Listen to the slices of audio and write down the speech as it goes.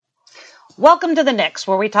Welcome to the Nix,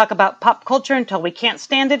 where we talk about pop culture until we can't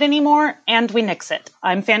stand it anymore, and we nix it.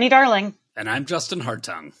 I'm Fanny Darling. And I'm Justin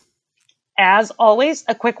Hartung. As always,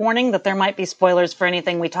 a quick warning that there might be spoilers for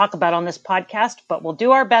anything we talk about on this podcast, but we'll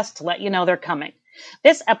do our best to let you know they're coming.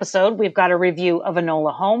 This episode, we've got a review of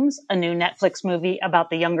Enola Holmes, a new Netflix movie about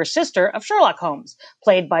the younger sister of Sherlock Holmes,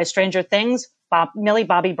 played by Stranger Things' Millie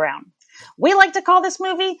Bobby Brown. We like to call this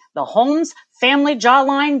movie the Holmes Family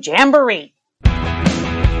Jawline Jamboree.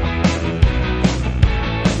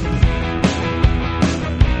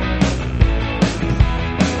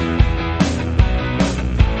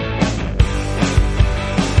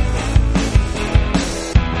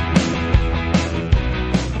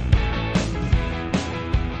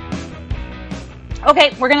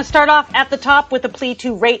 Okay, we're going to start off at the top with a plea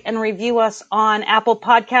to rate and review us on Apple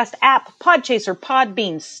Podcast app, Podchaser,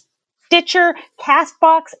 Podbean, Stitcher,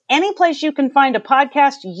 CastBox, any place you can find a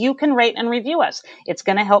podcast, you can rate and review us. It's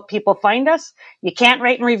going to help people find us. You can't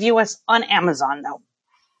rate and review us on Amazon, though.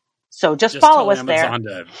 So just follow us there. Amazon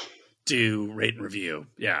to do rate and review.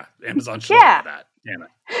 Yeah, Amazon should do that. Damn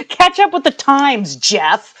it. Catch up with the times,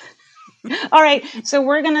 Jeff. All right, so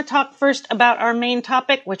we're going to talk first about our main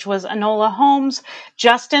topic, which was Enola Holmes.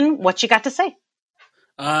 Justin, what you got to say?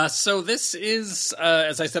 So this is,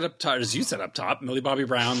 as I said up top, as you said up top, Millie Bobby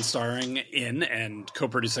Brown starring in and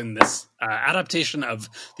co-producing this adaptation of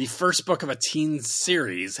the first book of a teen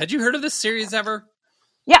series. Had you heard of this series ever?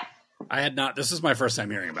 Yeah. I had not. This is my first time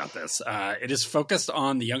hearing about this. It is focused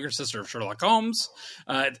on the younger sister of Sherlock Holmes.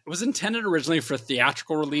 It was intended originally for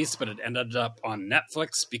theatrical release, but it ended up on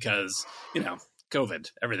Netflix because, COVID,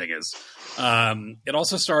 everything is. It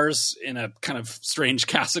also stars in a kind of strange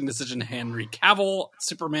casting decision, Henry Cavill,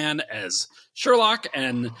 Superman as Sherlock,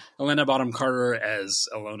 and Helena Bonham Carter as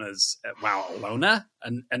Enola?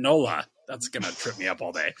 That's going to trip me up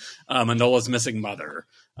all day. Enola's missing mother.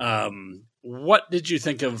 What did you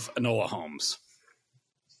think of Enola Holmes?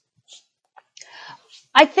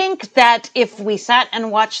 I think that if we sat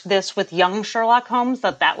and watched this with young Sherlock Holmes,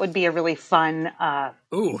 that would be a really fun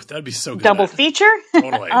that'd be so good. Double feature.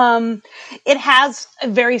 Totally. It has a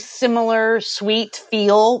very similar sweet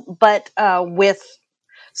feel, but with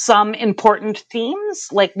some important themes.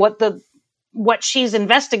 Like what she's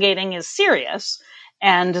investigating is serious,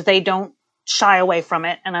 and they don't shy away from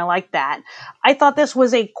it, and I like that. I thought this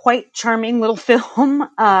was a quite charming little film.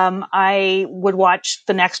 I would watch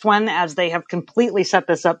the next one, as they have completely set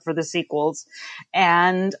this up for the sequels,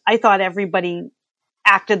 and I thought everybody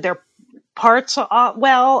acted their parts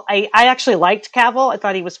well. I actually liked Cavill. I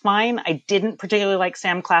thought he was fine. I didn't particularly like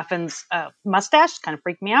Sam Claflin's mustache. Kind of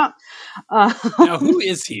freaked me out. Now, who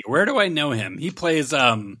is he? Where do I know him? He plays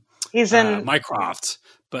he's in Mycroft,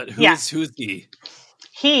 but who's he?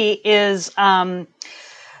 He is Finnick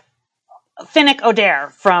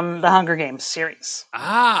Odair from the Hunger Games series.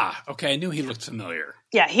 Ah, okay. I knew he looked familiar.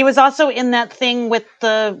 Yeah, he was also in that thing with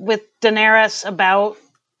Daenerys about,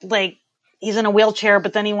 like, he's in a wheelchair,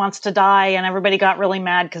 but then he wants to die, and everybody got really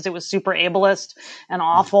mad because it was super ableist and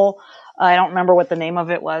awful. I don't remember what the name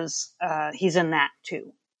of it was. He's in that,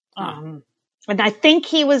 too. And I think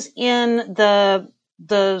he was in the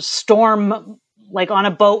Storm, like on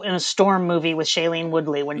a boat in a storm movie with Shailene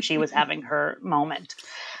Woodley when she was having her moment.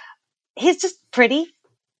 He's just pretty.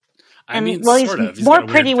 He's more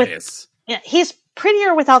pretty with. Yeah, he's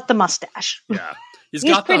prettier without the mustache. Yeah, he's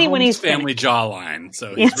got pretty the Holmes when he's family jawline.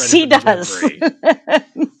 So he's yes, he does. But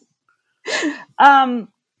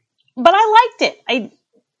I liked it.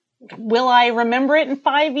 Will I remember it in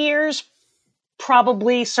 5 years?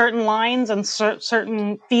 Probably certain lines and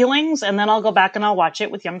certain feelings, and then I'll go back and I'll watch it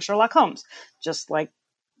with young Sherlock Holmes, just like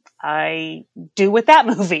I do with that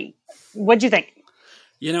movie. What'd you think?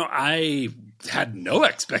 I had no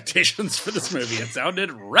expectations for this movie. It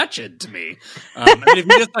sounded wretched to me. If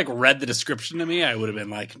you just read the description to me, I would have been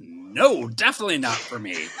like, no, definitely not for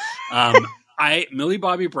me. Millie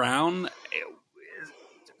Bobby Brown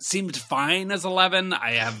seemed fine as 11.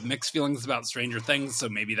 I have mixed feelings about Stranger Things, so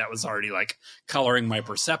maybe that was already coloring my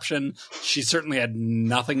perception. She certainly had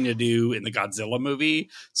nothing to do in the Godzilla movie,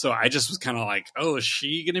 so I just was kind of like, oh, is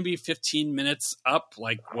she going to be 15 minutes up?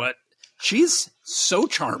 Like, what? She's so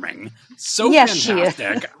charming, so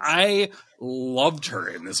fantastic. I loved her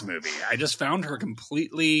in this movie. I just found her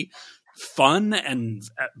completely fun and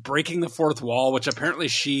breaking the fourth wall, which apparently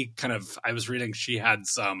I was reading she had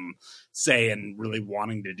some say in really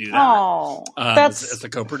wanting to do that as the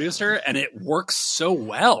co-producer, and it works so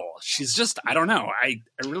well. She's just, I don't know, I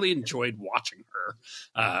really enjoyed watching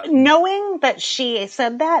her. Knowing that she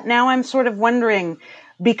said that, now I'm sort of wondering,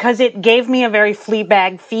 because it gave me a very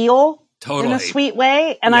Fleabag feel, Totally. in a sweet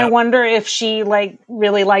way. And I wonder if she like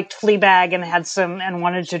really liked Fleabag and had and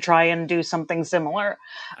wanted to try and do something similar.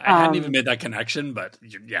 I hadn't even made that connection, but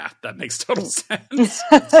yeah, that makes total sense.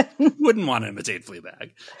 Wouldn't want to imitate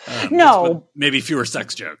Fleabag. No. Maybe fewer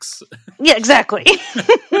sex jokes. Yeah, exactly.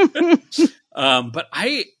 But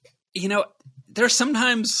there's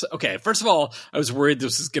sometimes, okay, first of all, I was worried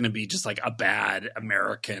this was going to be just like a bad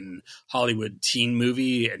American Hollywood teen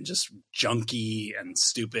movie and just junky and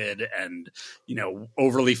stupid and,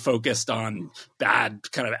 overly focused on bad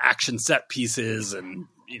kind of action set pieces and,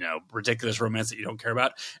 ridiculous romance that you don't care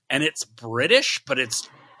about. And it's British, but it's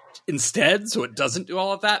instead, so it doesn't do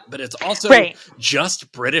all of that, but it's also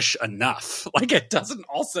just British enough. Like, it doesn't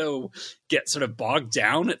also get sort of bogged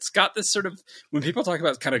down. It's got this sort of, when people talk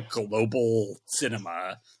about kind of global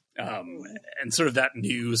cinema, and sort of that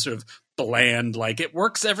new sort of bland, like it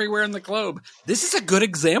works everywhere in the globe. This is a good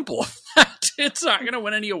example of that. It's not going to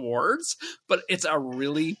win any awards, but it's a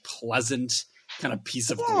really pleasant kind of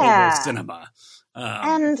piece of global cinema.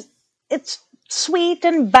 And it's sweet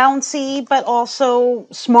and bouncy, but also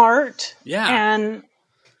smart. Yeah.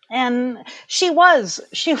 And she was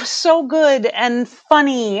so good and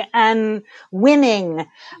funny and winning.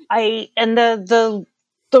 And the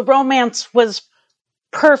romance was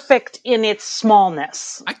perfect in its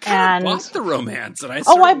smallness. I kind of bought the romance, and I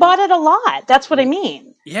bought it a lot. That's what I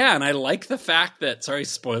mean. Yeah, and I like the fact that, sorry,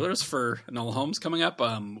 spoilers for Enola Holmes coming up.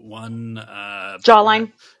 One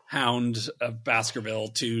Jawline. Hound of Baskerville,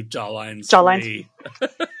 2 Jawlines. Jawlines.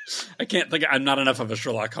 I can't think. I'm not enough of a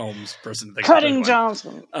Sherlock Holmes person to think. Cutting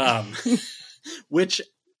Johnson. Which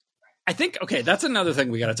I think, okay, that's another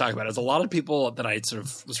thing we got to talk about. Is a lot of people that I sort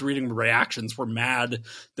of was reading reactions were mad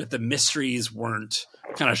that the mysteries weren't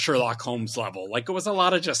kind of Sherlock Holmes level. Like, it was a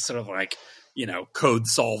lot of just sort of like, code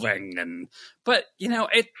solving but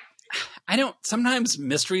I don't, sometimes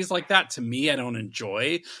mysteries like that, to me, I don't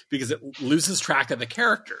enjoy because it loses track of the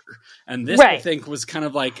character. And this, I think, was kind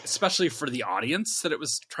of like, especially for the audience that it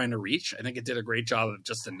was trying to reach, I think it did a great job of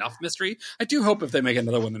just enough mystery. I do hope if they make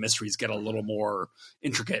another one, the mysteries get a little more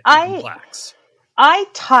intricate and complex. I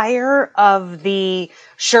tire of the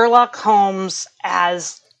Sherlock Holmes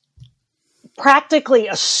as practically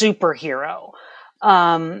a superhero,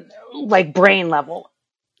 like brain level.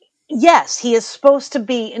 Yes, he is supposed to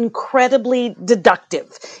be incredibly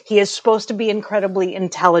deductive. He is supposed to be incredibly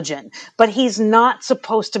intelligent, but he's not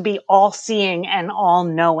supposed to be all-seeing and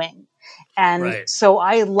all-knowing. And so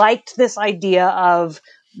I liked this idea of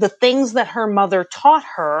the things that her mother taught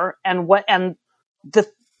her and the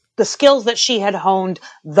skills that she had honed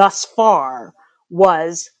thus far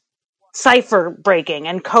was cipher breaking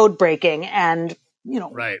and code breaking and,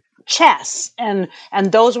 chess. And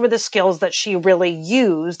those were the skills that she really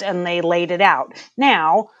used, and they laid it out.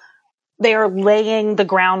 Now they are laying the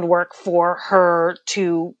groundwork for her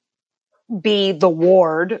to be the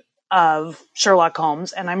ward of Sherlock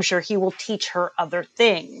Holmes. And I'm sure he will teach her other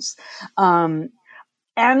things. And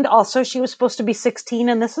also she was supposed to be 16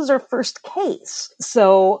 and this is her first case.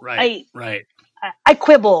 So I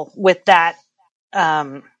quibble with that,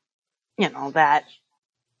 that.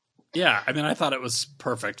 Yeah, I mean, I thought it was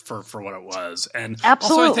perfect for what it was. And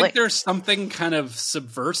Absolutely. Also, I think there's something kind of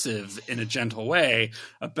subversive in a gentle way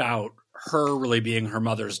about her really being her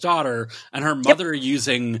mother's daughter and her mother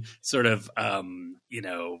using sort of,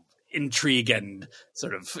 intrigue and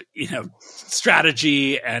sort of,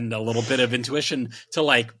 strategy and a little bit of intuition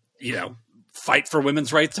to fight for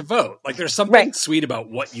women's right to vote. Like, there's something sweet about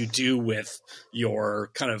what you do with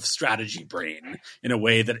your kind of strategy brain in a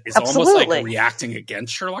way that is almost like reacting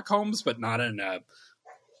against Sherlock Holmes, but not in a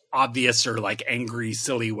obvious or like angry,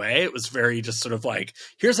 silly way. It was very just sort of like,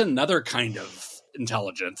 here's another kind of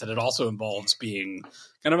intelligence. And it also involves being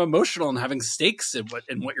kind of emotional and having stakes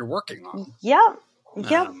in what you're working on. Yeah.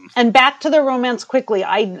 Yeah. And back to the romance quickly.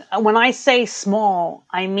 When I say small,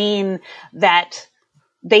 I mean that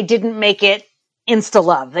they didn't make it insta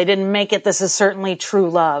love. They didn't make it, this is certainly true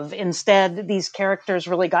love. Instead, these characters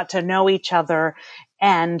really got to know each other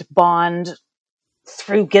and bond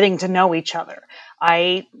through getting to know each other.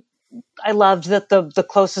 I loved that the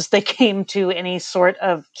closest they came to any sort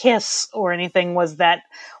of kiss or anything was that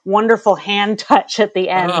wonderful hand touch at the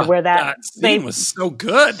end where that scene was so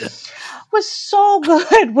good. Was so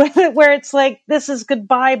good with it, where it's like, this is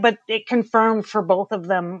goodbye, but it confirmed for both of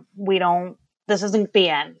them, this isn't the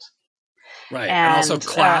end. Right. And also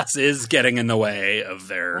class is getting in the way of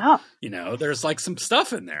their, there's like some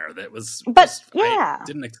stuff in there that was, I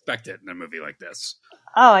didn't expect it in a movie like this.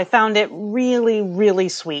 Oh, I found it really, really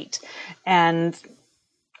sweet. And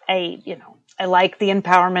I like the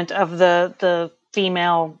empowerment of the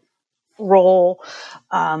female role,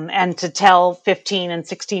 and to tell 15 and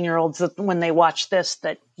 16-year-olds that when they watch this,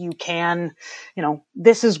 that you can,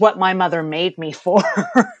 this is what my mother made me for.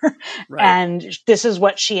 Right. And this is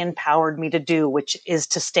what she empowered me to do, which is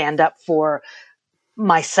to stand up for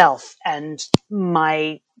myself and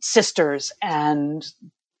my sisters and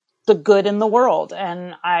the good in the world.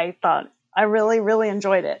 And I thought I really, really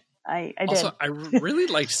enjoyed it. I did. Also, I really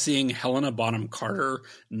liked seeing Helena Bonham Carter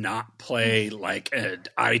not play like an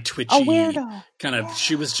eye twitchy weirdo. kind of.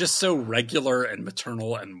 She was just so regular and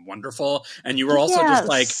maternal and wonderful. And you were also just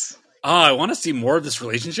like, oh, I want to see more of this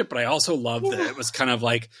relationship, but I also love that it was kind of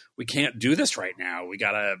like, we can't do this right now. We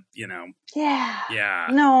gotta, Yeah.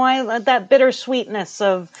 No, that bittersweetness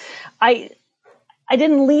of, I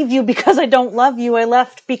didn't leave you because I don't love you. I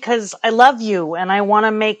left because I love you and I want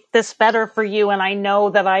to make this better for you. And I know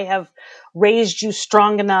that I have raised you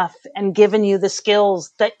strong enough and given you the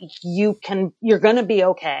skills that you're going to be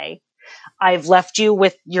okay. I've left you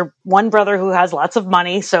with your one brother who has lots of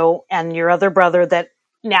money. And your other brother that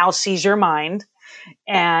now sees your mind,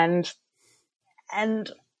 and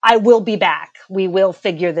I will be back. We will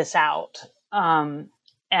figure this out.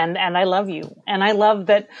 And I love you. And I love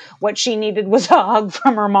that what she needed was a hug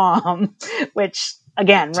from her mom, which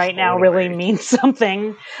again, right now really means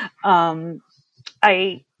something.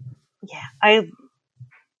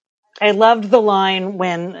 I loved the line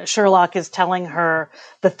when Sherlock is telling her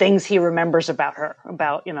the things he remembers about her,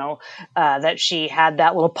 about, that she had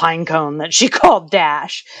that little pine cone that she called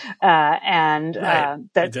Dash,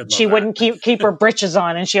 that she wouldn't keep her britches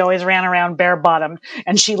on and she always ran around bare bottomed,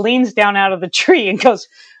 and she leans down out of the tree and goes,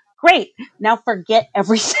 "Great, now forget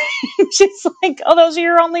everything." She's like, "Oh, those are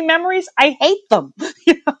your only memories? I hate them."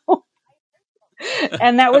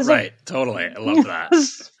 And that was right. Totally. I love that.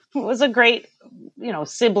 It was a great,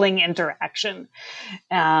 sibling interaction.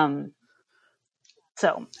 Fiona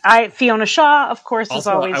Shaw, of course, is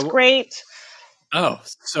always great. Oh,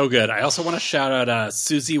 so good. I also want to shout out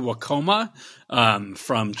Susie Wakoma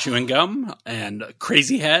from Chewing Gum, and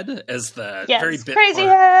Crazy Head as the very bit Crazy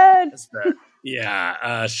Head.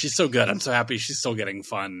 Yeah, she's so good. I'm so happy she's still getting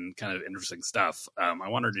fun, kind of interesting stuff. I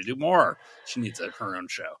want her to do more. She needs her own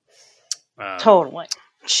show. Totally.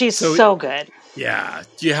 She's so good. Yeah.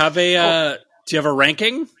 Do you have a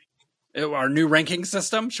ranking? Our new ranking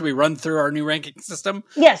system? Should we run through our new ranking system?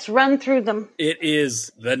 Yes, run through them. It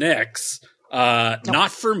is the Knicks.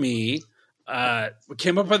 Not for me. We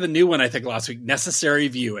came up with a new one, I think, last week. Necessary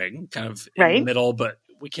Viewing, kind of in the middle, but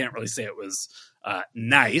we can't really say it was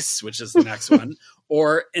nice, which is the next one,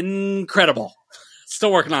 or incredible.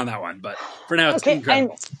 Still working on that one, but for now it's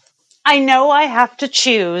incredible. I know I have to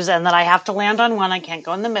choose and that I have to land on one. I can't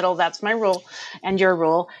go in the middle. That's my rule and your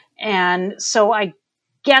rule. And so I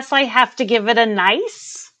guess I have to give it a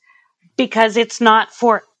nice, because it's not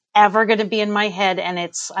forever going to be in my head, and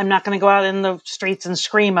I'm not going to go out in the streets and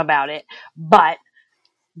scream about it, but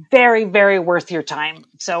very, very worth your time.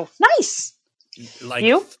 So nice. Like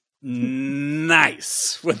you?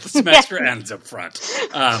 Nice, with some extra ends up front.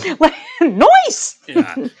 Nice.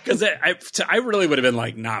 Yeah, because I really would have been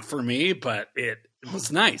like, not for me, but it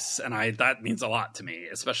was nice, and that means a lot to me.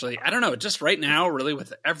 Especially, I don't know, just right now, really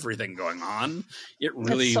with everything going on, it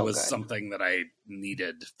really was something that I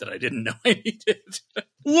needed that I didn't know I needed.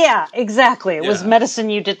 Yeah, exactly. It was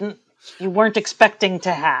medicine you weren't expecting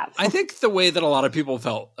to have. I think the way that a lot of people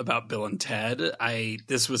felt about Bill and Ted,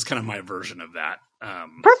 this was kind of my version of that.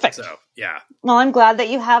 Perfect. So, yeah. Well, I'm glad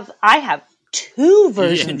that I have two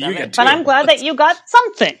versions of it, but I'm glad that you got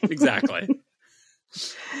something. Exactly.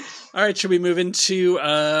 All right, should we move into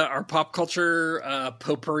our pop culture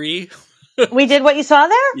potpourri? We did what you saw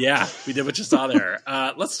there? Yeah, we did what you saw there.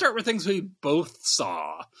 Let's start with things we both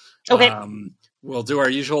saw. Okay. We'll do our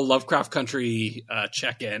usual Lovecraft Country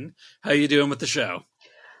check-in. How you doing with the show?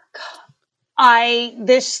 I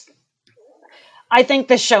think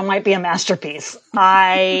this show might be a masterpiece.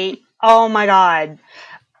 Oh my God.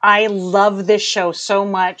 I love this show so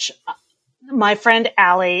much. My friend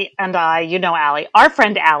Allie and our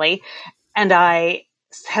friend Allie and I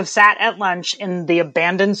have sat at lunch in the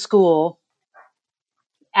abandoned school,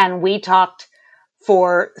 and we talked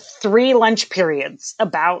for 3 lunch periods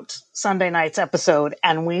about Sunday night's episode,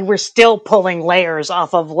 and we were still pulling layers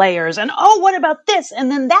off of layers, and what about this?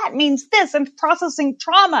 And then that means this, and processing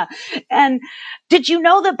trauma. And did you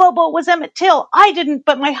know that Bobo was Emmett Till? I didn't,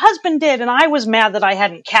 but my husband did, and I was mad that I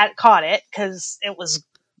hadn't caught it, because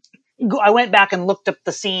I went back and looked up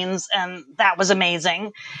the scenes, and that was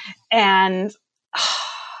amazing. And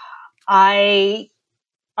I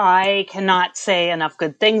I cannot say enough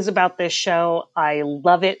good things about this show. I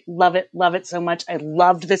love it, love it, love it so much. I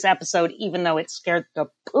loved this episode, even though it scared the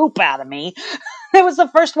poop out of me. It was the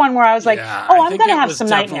first one where I was like, oh, I'm going to have some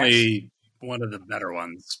nightmares. Definitely one of the better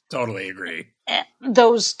ones. Totally agree.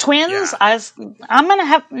 Those twins, I'm going to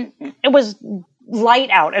have, it was light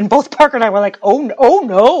out. And both Parker and I were like, oh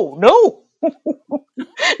no.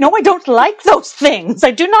 No, I don't like those things. I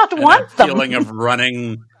do not want them. Feeling of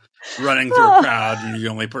running through a crowd and you're the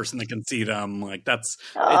only person that can see them. Like it's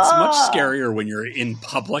much scarier when you're in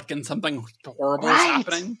public and something horrible is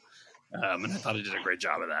happening. And I thought it did a great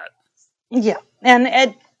job of that. Yeah.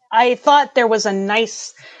 And I thought there was a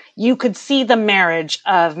nice, you could see the marriage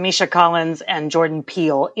of Misha Collins and Jordan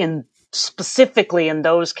Peele specifically in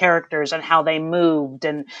those characters and how they moved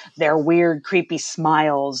and their weird, creepy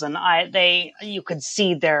smiles. And you could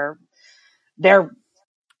see the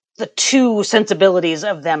two sensibilities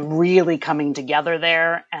of them really coming together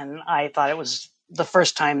there. And I thought it was the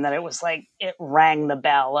first time that it was like, it rang the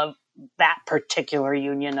bell of that particular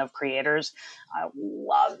union of creators. I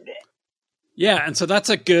loved it. Yeah, and so that's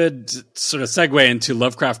a good sort of segue into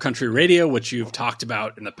Lovecraft Country Radio, which you've talked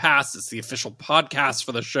about in the past. It's the official podcast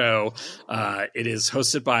for the show. It is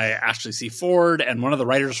hosted by Ashley C. Ford and one of the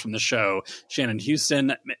writers from the show, Shannon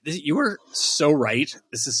Houston. You were so right.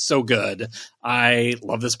 This is so good. I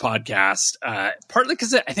love this podcast, partly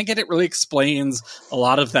because I think it really explains a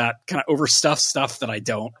lot of that kind of overstuffed stuff that I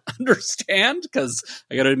don't understand, because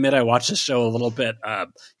I got to admit I watch this show a little bit,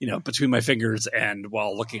 between my fingers and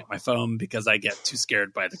while looking at my phone, because I get too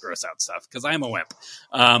scared by the gross out stuff because I'm a wimp.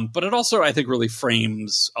 But it also, I think, really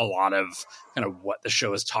frames a lot of kind of what the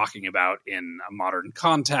show is talking about in a modern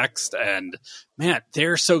context. And man,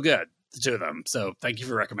 they're so good, the two of them. So thank you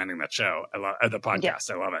for recommending that show. I love the podcast.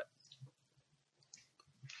 Yeah. I love it.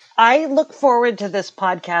 I look forward to this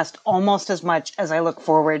podcast almost as much as I look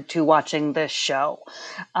forward to watching this show.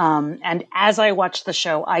 And as I watch the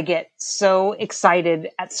show, I get so excited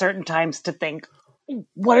at certain times to think,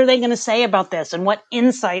 what are they going to say about this? And what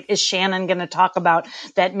insight is Shannon going to talk about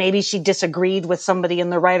that maybe she disagreed with somebody in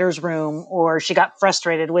the writer's room, or she got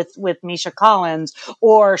frustrated with Misha Collins,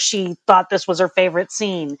 or she thought this was her favorite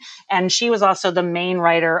scene. And she was also the main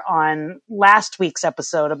writer on last week's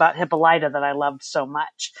episode about Hippolyta that I loved so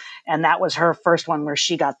much. And that was her first one where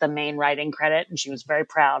she got the main writing credit, and she was very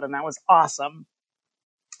proud, and that was awesome.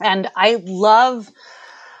 And I love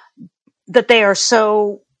that they are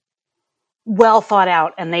so well thought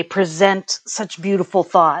out, and they present such beautiful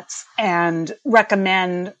thoughts and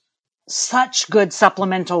recommend such good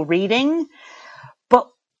supplemental reading. But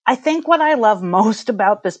I think what I love most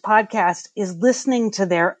about this podcast is listening to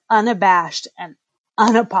their unabashed and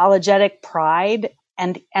unapologetic pride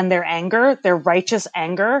and their anger, their righteous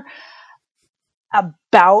anger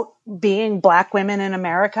about being Black women in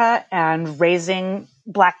America and raising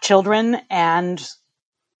Black children and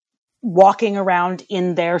walking around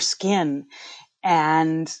in their skin.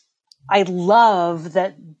 And I love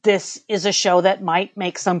that this is a show that might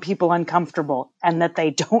make some people uncomfortable and that they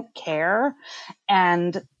don't care.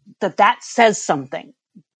 And that says something,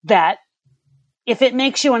 that if it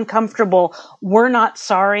makes you uncomfortable, we're not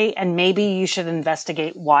sorry. And maybe you should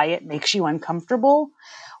investigate why it makes you uncomfortable.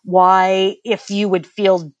 Why, if you would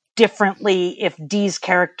feel differently if Dee's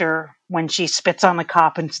character, when she spits on the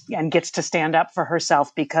cop and gets to stand up for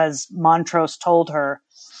herself because Montrose told her,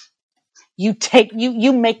 you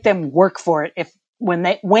make them work for it when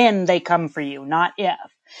they come for you, not if.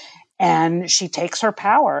 And she takes her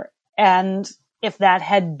power. And if that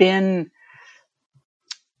had been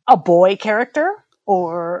a boy character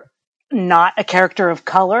or not a character of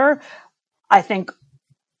color, I think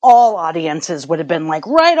all audiences would have been like,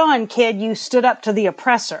 right on, kid, you stood up to the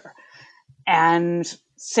oppressor. And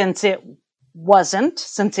since it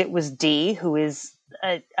was Dee, who is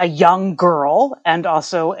a young girl and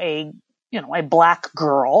also a Black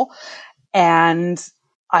girl, and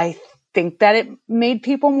I think that it made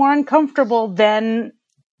people more uncomfortable than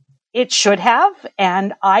it should have.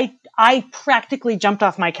 And I practically jumped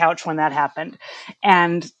off my couch when that happened.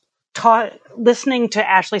 And listening to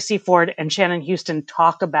Ashley C. Ford and Shannon Houston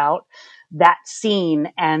talk about that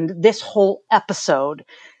scene and this whole episode,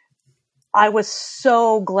 I was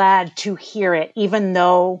so glad to hear it, even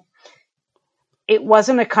though it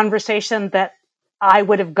wasn't a conversation that I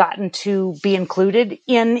would have gotten to be included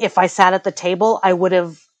in if I sat at the table. I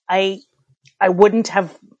wouldn't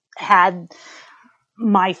have had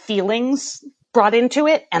my feelings brought into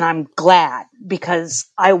it. And I'm glad, because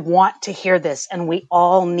I want to hear this, and we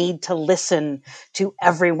all need to listen to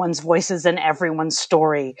everyone's voices and everyone's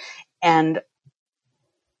story. And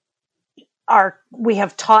we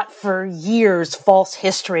have taught for years false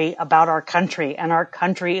history about our country, and our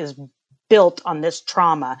country is built on this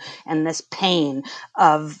trauma and this pain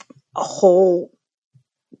of a whole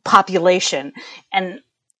population, and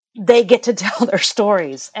they get to tell their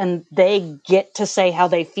stories and they get to say how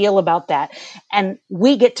they feel about that, and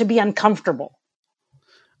we get to be uncomfortable.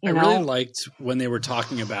 I really liked when they were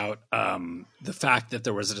talking about the fact that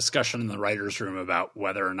there was a discussion in the writer's room about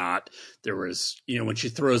whether or not there was, when she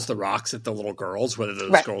throws the rocks at the little girls, whether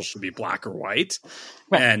those girls should be black or white.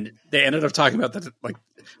 Right. And they ended up talking about that. Like,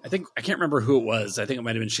 I can't remember who it was. I think it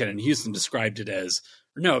might've been Shannon Houston described it as,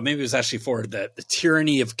 no, maybe it was actually for the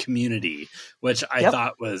tyranny of community, which I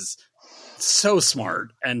thought was so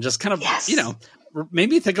smart and just kind of, made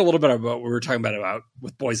me think a little bit about what we were talking about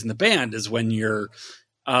with Boys in the Band, is when you're,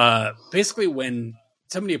 basically when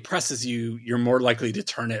somebody oppresses you, you're more likely to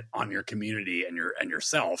turn it on your community and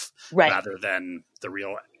yourself rather than the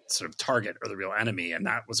real sort of target or the real enemy. And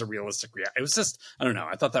that was a realistic reaction. It was just, I don't know.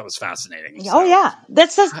 I thought that was fascinating. Oh yeah.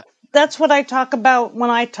 That's what I talk about when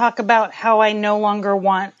I talk about how I no longer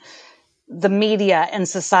want the media and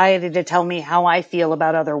society to tell me how I feel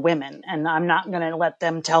about other women. And I'm not going to let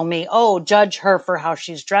them tell me, oh, judge her for how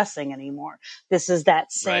she's dressing anymore. This is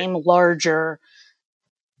that same larger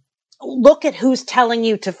look at who's telling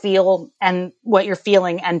you to feel and what you're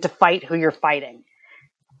feeling and to fight who you're fighting.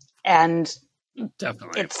 And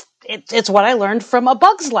definitely it's what I learned from A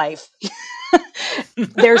Bug's Life.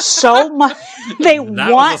 There's so much they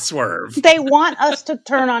want us to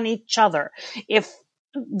turn on each other. If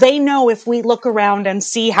they know, if we look around and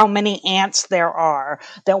see how many ants there are,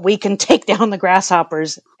 that we can take down the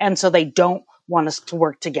grasshoppers. And so they don't want us to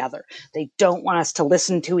work together. They don't want us to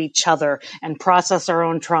listen to each other and process our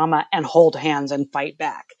own trauma and hold hands and fight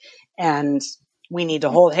back. And we need to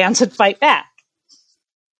hold hands and fight back.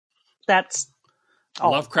 That's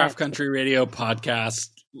all. Lovecraft Country Radio podcast.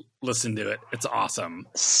 Listen to it. It's awesome.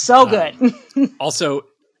 So good. Also,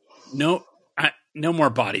 no more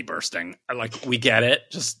body bursting. We get it.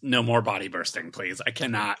 Just no more body bursting, please. I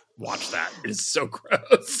cannot watch that. It is so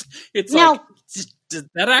gross. It's now, did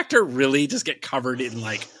that actor really just get covered in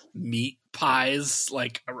meat pies?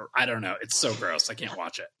 I don't know. It's so gross. I can't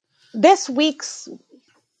watch it. This week's,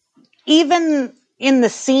 even in the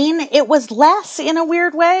scene, it was less in a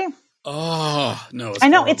weird way. Oh, no. I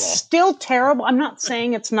know horrible. It's still terrible. I'm not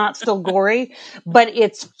saying it's not still gory, but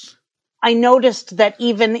I noticed that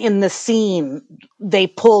even in the scene, they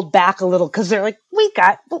pulled back a little because they're like, we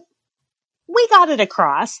got it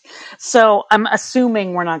across. So I'm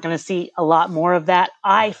assuming we're not going to see a lot more of that.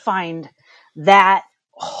 I find that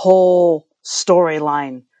whole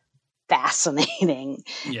storyline fascinating.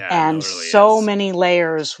 Yeah, and it really so is. many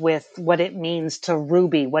layers with what it means to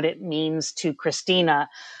Ruby, what it means to Christina.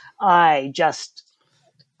 I'm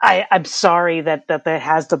sorry that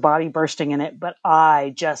has the body bursting in it, but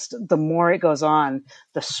the more it goes on,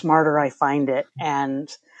 the smarter I find it. And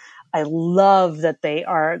I love that they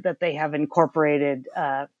have incorporated,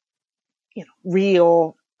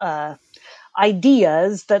 real,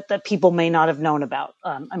 ideas that people may not have known about.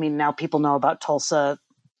 Now people know about Tulsa.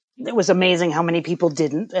 It was amazing how many people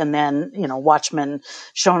didn't. And then, Watchmen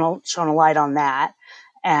shone a light on that.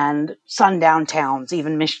 And sundown towns,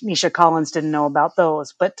 even Misha Collins didn't know about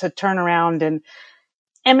those. But to turn around and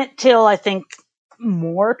Emmett Till, I think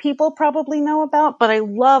more people probably know about. But I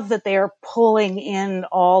love that they are pulling in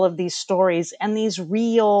all of these stories and these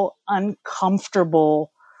real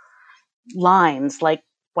uncomfortable lines, like,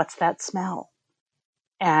 what's that smell?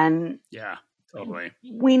 And yeah, totally.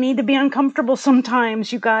 We need to be uncomfortable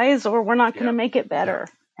sometimes, you guys, or we're not going to make it better.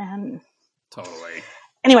 And totally.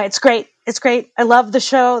 Anyway, it's great. It's great. I love the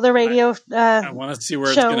show, the radio. I want to see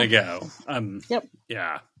where it's going to go. Yep.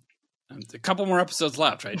 Yeah. A couple more episodes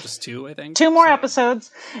left, right? Just 2, I think. 2 more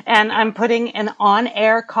episodes. And I'm putting an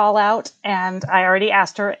on-air call out. And I already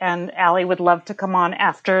asked her, and Allie would love to come on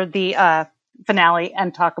after the finale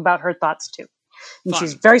and talk about her thoughts too. And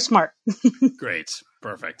she's very smart. Great.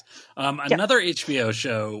 Perfect. Another HBO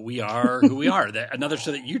show, We Are Who We Are. Another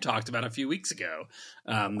show that you talked about a few weeks ago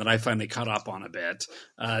that I finally caught up on a bit.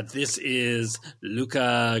 This is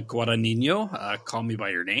Luca Guadagnino, Call Me By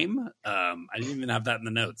Your Name. I didn't even have that in the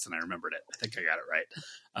notes, and I remembered it. I think I got it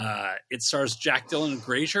right. It stars Jack Dylan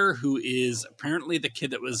Grazer, who is apparently the kid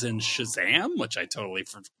that was in Shazam, which I totally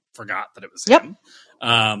forgot that it was him.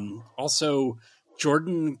 Also,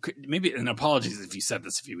 Jordan, maybe, and apologies if you said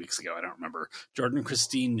this a few weeks ago, I don't remember. Jordan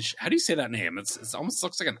Christine, how do you say that name? It almost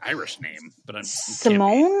looks like an Irish name, but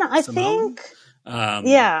Simone, I think.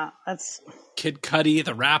 that's Kid Cudi,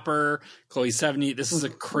 the rapper, Chloe Sevigny. This is a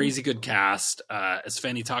crazy good cast. As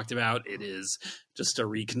Fanny talked about, it is, just to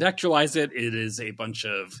recontextualize it, it is a bunch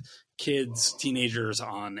of kids, teenagers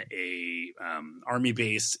on a army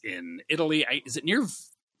base in Italy. Is it near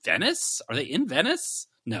Venice? Are they in Venice?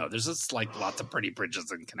 No, there's just like lots of pretty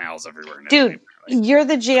bridges and canals everywhere. In Italy, dude, you're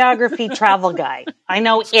the geography travel guy. I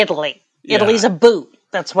know Italy. Yeah. Italy's a boot.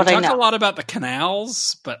 That's what I know. We talked a lot about the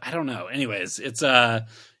canals, but I don't know. Anyways, it's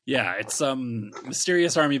it's some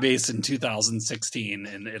mysterious army base in 2016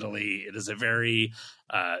 in Italy. It is a very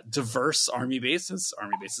diverse army base, as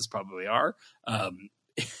army bases probably are.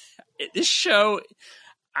 This show,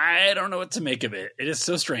 I don't know what to make of it. It is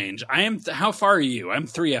so strange. How far are you? I'm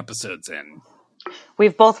 3 episodes in.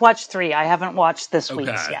 We've both watched 3. I haven't watched this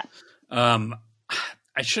week's yet.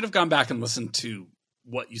 I should have gone back and listened to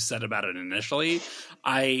what you said about it initially.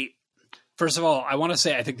 First of all, I want to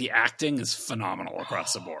say I think the acting is phenomenal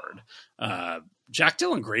across the board. Jack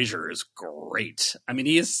Dylan Grazer is great. I mean,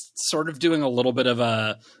 he is sort of doing a little bit of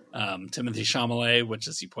a Timothée Chalamet, which,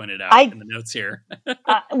 as you pointed out in the notes here.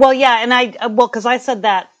 Because I said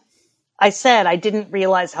that. I said I didn't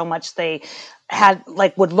realize how much they had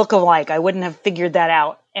would look alike. I wouldn't have figured that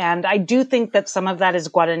out. And I do think that some of that is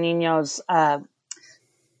Guadagnino's,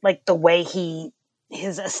 the way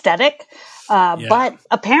his aesthetic. But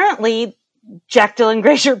apparently Jack Dylan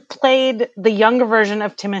Grazer played the younger version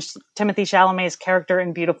of Timothée Chalamet's character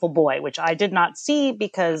in Beautiful Boy, which I did not see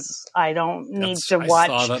because I don't need to watch.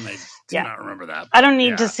 I saw that and I do not remember that. I don't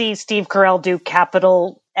need to see Steve Carell do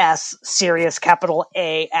capital S, serious capital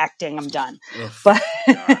A acting. I'm done. Oof, but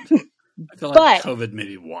I feel like COVID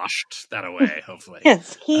maybe washed that away, hopefully.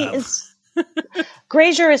 Yes, he is.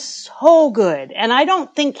 Grazer is so good, and I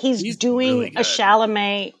don't think he's doing really a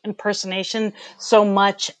Chalamet impersonation so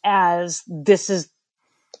much as this is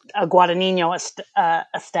a Guadagnino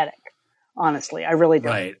aesthetic. Honestly, I really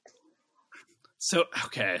don't. Right. So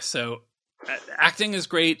acting is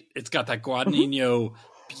great. It's got that Guadagnino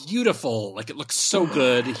beautiful, it looks so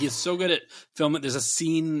good. He's so good at filming. There's a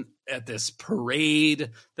scene at this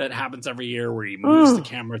parade that happens every year where he moves the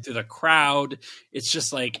camera through the crowd. It's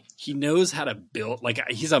just he knows how to build,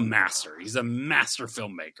 he's a master. He's a master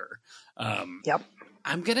filmmaker. Yep.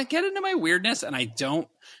 I'm going to get into my weirdness, and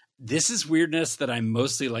this is weirdness that I'm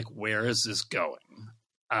mostly where is this going?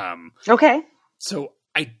 Okay. So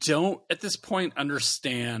I don't at this point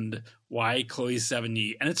understand why Chloe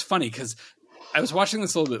Sevigny, and it's funny because I was watching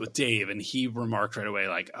this a little bit with Dave, and he remarked right away,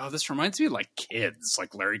 oh, this reminds me of kids,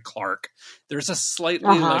 like Larry Clark. There's a slightly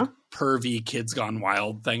pervy Kids Gone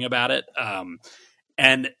Wild thing about it.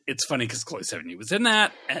 And it's funny because Chloe Sevigny was in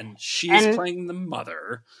that, and she's playing the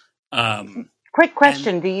mother. Quick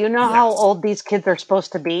question. Do you know how old these kids are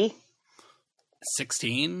supposed to be?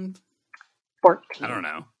 16? 14. I don't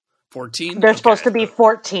know. 14? They're supposed to be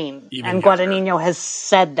 14, and Guadagnino has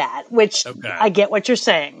said that, which I get what you're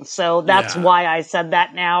saying. So that's why I said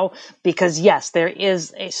that now, because yes, there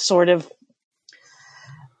is a sort of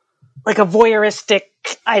a voyeuristic,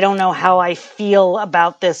 I don't know how I feel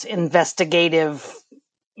about this investigative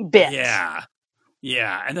bit. Yeah.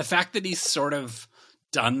 Yeah. And the fact that he's sort of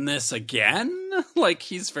done this again,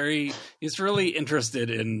 he's really interested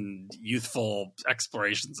in youthful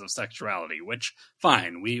explorations of sexuality, which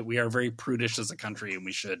fine, we are very prudish as a country, and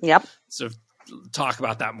we should sort of talk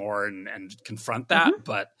about that more and confront that.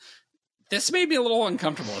 But this made me a little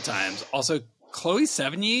uncomfortable at times. Also, Chloe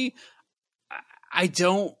Sevigny, I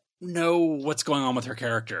don't know what's going on with her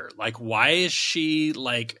character. Why is she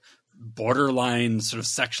borderline sort of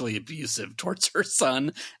sexually abusive towards her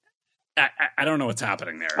son? I don't know what's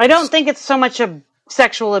happening there. I don't think it's so much a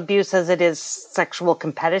sexual abuse as it is sexual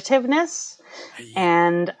competitiveness.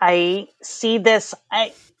 And I see this.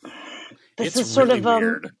 This is sort of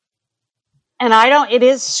weird. And it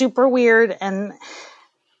is super weird. And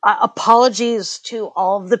apologies to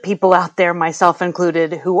all of the people out there, myself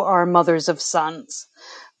included, who are mothers of sons.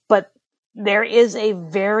 But there is a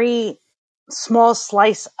very small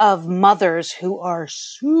slice of mothers who are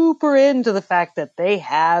super into the fact that they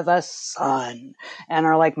have a son and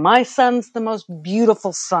are my son's the most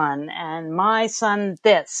beautiful son, and my son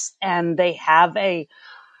this, and they have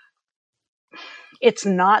it's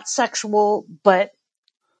not sexual, but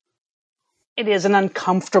it is an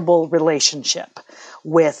uncomfortable relationship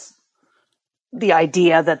with the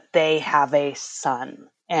idea that they have a son.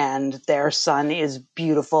 And their son is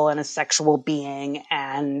beautiful and a sexual being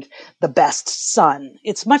and the best son.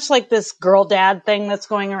 It's much like this girl dad thing that's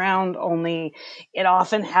going around, only it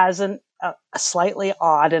often has a slightly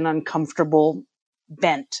odd and uncomfortable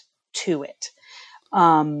bent to it.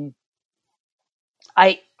 I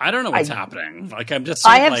don't know what's happening. I'm just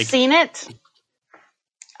I have seen it.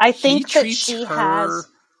 I he think that treats she her has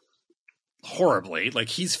horribly. Like,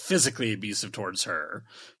 he's physically abusive towards her.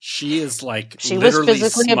 She is like she was literally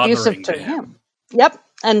physically abusive smothering to him. Yep.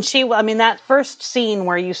 And I mean, that first scene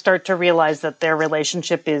where you start to realize that their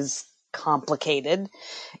relationship is complicated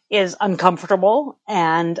is uncomfortable.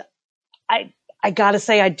 And I gotta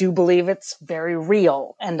say, I do believe it's very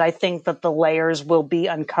real. And I think that the layers will be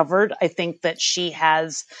uncovered. I think that she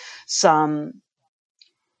has some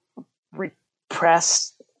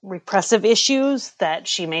repressive issues, that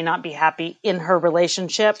she may not be happy in her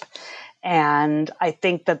relationship. And I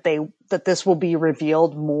think that this will be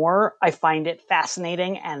revealed more. I find it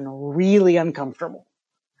fascinating and really uncomfortable.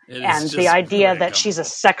 And the idea that she's a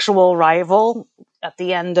sexual rival at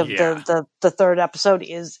the end of the third episode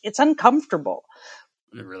it's uncomfortable.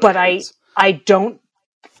 It really but is. I don't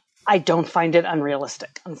find it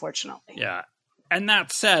unrealistic, unfortunately. Yeah. And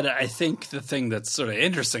that said, I think the thing that's sort of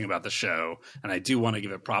interesting about the show, and I do want to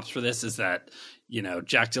give it props for this, is that, you know,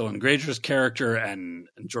 Jack Dylan Granger's character and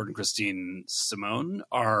Jordan Christine Simone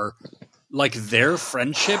are like, their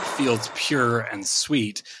friendship feels pure and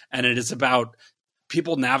sweet. And it is about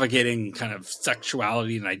people navigating kind of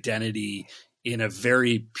sexuality and identity in a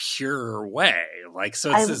very pure way. Like,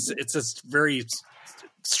 so it's this very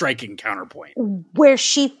striking counterpoint where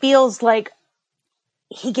she feels like,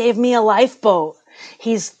 he gave me a lifeboat.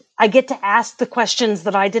 I get to ask the questions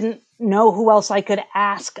that I didn't know who else I could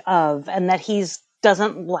ask of, and that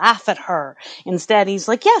doesn't laugh at her. Instead, he's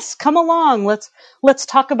like, yes, come along. Let's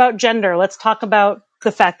talk about gender. Let's talk about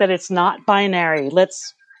the fact that it's not binary.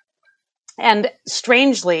 And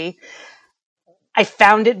strangely, I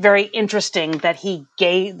found it very interesting that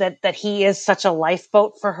that he is such a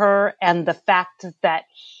lifeboat for her, and the fact that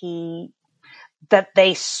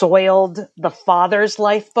they soiled the father's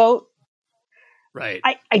lifeboat. Right.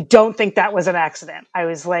 I don't think that was an accident. I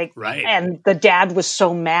was like, right. And the dad was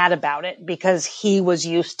so mad about it because he was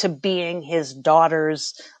used to being his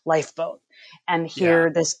daughter's lifeboat. And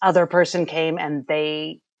here this other person came and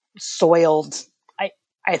they soiled.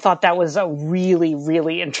 I thought that was a really,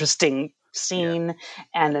 really interesting scene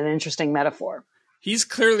and an interesting metaphor. He's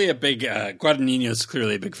clearly a big, Guadagnino's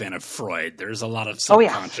clearly a big fan of Freud. There's a lot of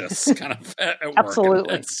subconscious kind of at work.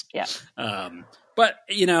 Absolutely. Yeah. But,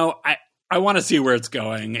 you know, I want to see where it's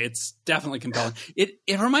going. It's definitely compelling. It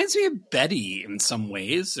reminds me of Betty in some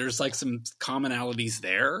ways. There's like some commonalities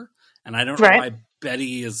there. And I don't know why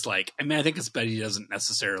Betty is like, I mean, I think it's Betty doesn't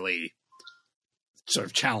necessarily sort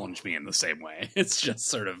of challenge me in the same way. It's just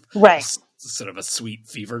sort of a sweet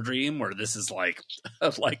fever dream, where this is like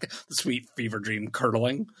the sweet fever dream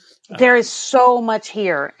curdling. There is so much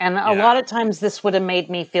here. And a lot of times this would have made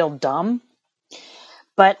me feel dumb.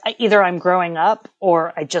 But either I'm growing up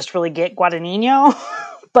or I just really get Guadagnino.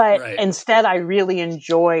 But instead, I really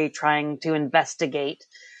enjoy trying to investigate.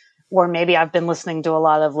 Or maybe I've been listening to a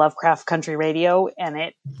lot of Lovecraft Country Radio, and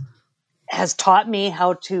it has taught me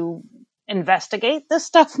how to investigate this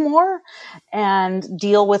stuff more and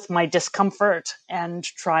deal with my discomfort and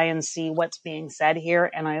try and see what's being said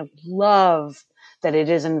here. And I love that it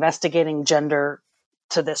is investigating gender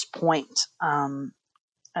to this point.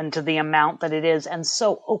 And to the amount that it is, and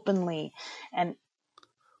so openly. And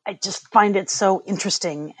I just find it so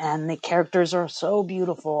interesting, and the characters are so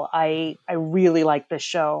beautiful. I really like this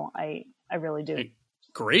show. I really do.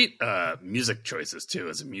 Great music choices, too.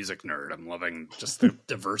 As a music nerd, I'm loving just the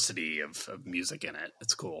diversity of music in it.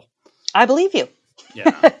 It's cool. I believe you.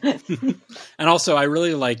 Yeah. And also, I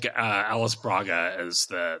really like Alice Braga as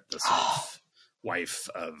the sort of wife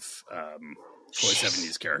of Troy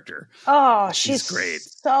 70's character. Oh, she's great.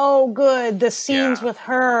 So good. The scenes with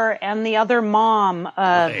her and the other mom,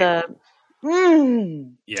 and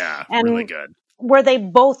really good. Where they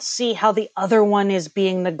both see how the other one is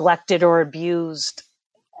being neglected or abused,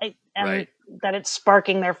 and that it's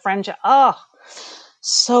sparking their friendship. Oh,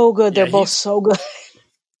 so good. They're both so good.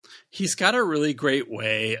 He's got a really great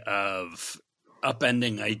way of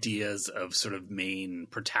upending ideas of sort of main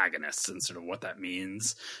protagonists and sort of what that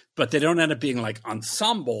means, but they don't end up being like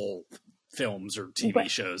ensemble films or TV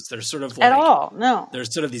shows. They're sort of like, at all. No,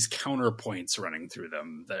 there's sort of these counterpoints running through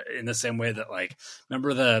them that, in the same way that, like,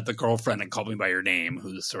 remember the girlfriend in Call Me by Your Name,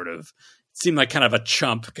 who sort of seemed like kind of a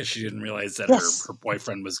chump because she didn't realize that her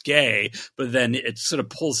boyfriend was gay, but then it sort of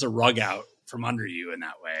pulls the rug out from under you in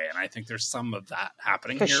that way. And I think there's some of that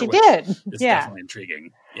happening here. She did. It's definitely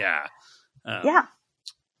intriguing. Yeah.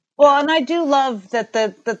 Well, and I do love that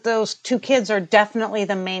that those two kids are definitely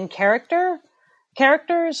the main characters,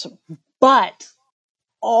 but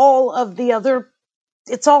all of the other,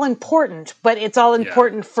 it's all important, but it's all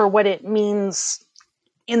important for what it means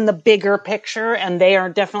in the bigger picture, and they are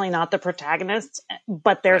definitely not the protagonists,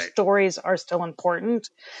 but their Right. stories are still important.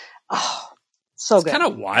 Oh, so It's good. kind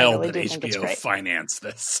of wild really that do think it's HBO great. financed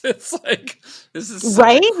this. It's like, this is such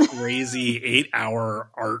Right? a crazy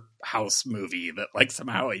 8-hour art house movie that like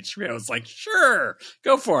somehow HBO is like, sure,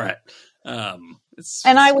 go for it. And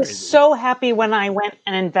I was crazy. so happy when I went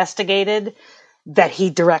and investigated that he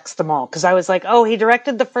directs them all. Because I was like, oh, he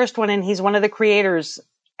directed the first one and he's one of the creators.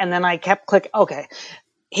 And then I kept clicking, okay,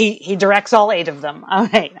 he directs all 8 of them. All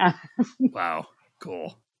right. Wow,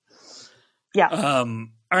 cool. Yeah.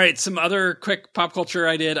 All right, some other quick pop culture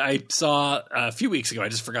I saw a few weeks ago. I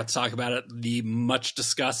just forgot to talk about it. The much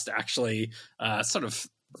discussed, actually, sort of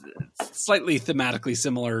slightly thematically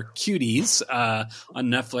similar Cuties on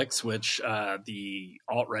Netflix, which the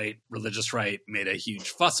alt-right, religious right made a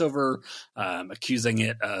huge fuss over, accusing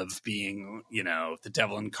it of being, the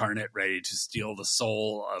devil incarnate, ready to steal the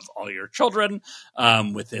soul of all your children,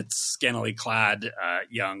 with its scantily clad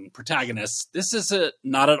young protagonists. This is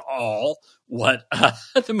not at all what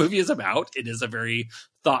the movie is about. It is a very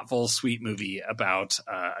thoughtful, sweet movie about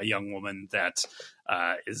a young woman that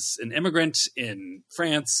is an immigrant in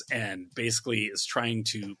France and basically is trying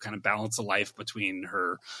to kind of balance a life between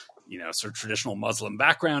her, sort of traditional Muslim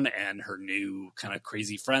background and her new kind of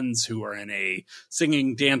crazy friends who are in a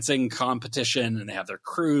singing, dancing competition, and they have their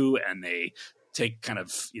crew and they take kind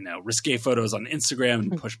of, risque photos on Instagram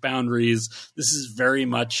and push boundaries. This is very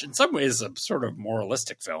much, in some ways, a sort of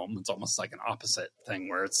moralistic film. It's almost like an opposite thing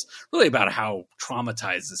where it's really about how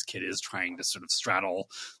traumatized this kid is trying to sort of straddle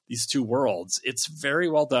these two worlds. It's very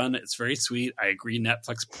well done. It's very sweet. I agree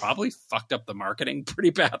Netflix probably fucked up the marketing pretty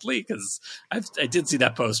badly because I did see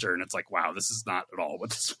that poster and it's like, wow, this is not at all what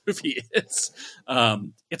this movie is.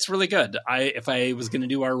 It's really good. If I was going to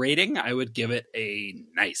do our rating, I would give it a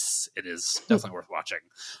nice. It is definitely worth watching.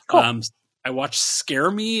 Cool. I watched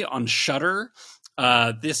Scare Me on Shudder.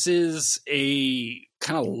 This is a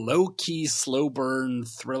kind of low-key, slow-burn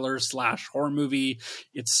thriller / horror movie.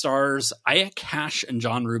 It stars Aya Cash and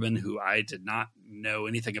John Rubin, who I did not know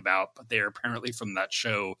anything about, but they are apparently from that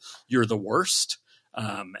show You're the Worst.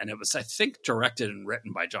 And it was, I think, directed and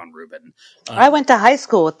written by John Rubin. I went to high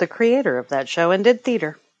school with the creator of that show and did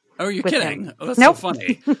theater. Oh, you're kidding? Oh, that's Nope. so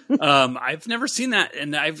funny. I've never seen that,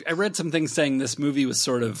 and I read some things saying this movie was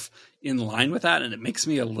sort of in line with that, and it makes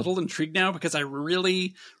me a little intrigued now because I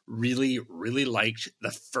really, really, really liked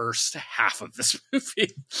the first half of this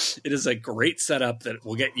movie. It is a great setup that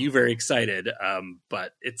will get you very excited,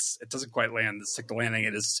 but it doesn't quite stick the landing.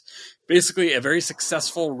 It is basically a very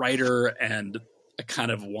successful writer and a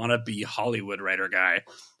kind of wannabe Hollywood writer guy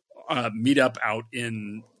meet up out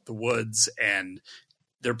in the woods, and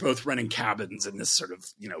they're both renting cabins in this sort of,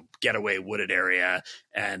 getaway wooded area.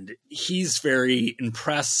 And he's very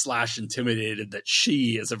impressed / intimidated that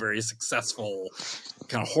she is a very successful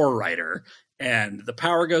kind of horror writer. And the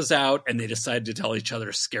power goes out and they decide to tell each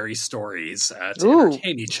other scary stories to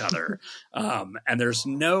entertain each other. And there's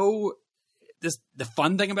the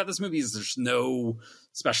fun thing about this movie is there's no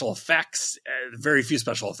special effects, very few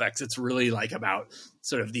special effects. It's really like about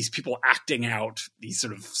sort of these people acting out these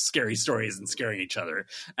sort of scary stories and scaring each other.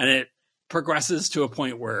 And it progresses to a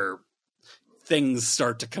point where things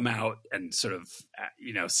start to come out and sort of,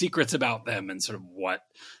 secrets about them and sort of what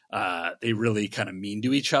they really kind of mean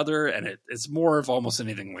to each other. And it's more of almost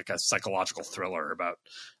anything like a psychological thriller about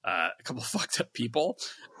a couple of fucked up people.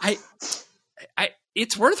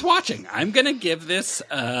 It's worth watching. I'm going to give this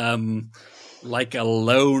like a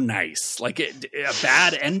low nice, like a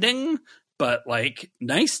bad ending, but like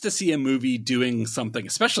nice to see a movie doing something,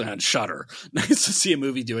 especially on Shudder. Nice to see a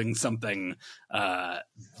movie doing something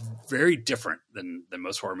very different than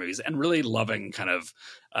most horror movies, and really loving kind of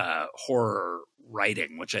horror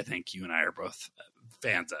writing, which I think you and I are both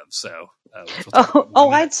fans of. So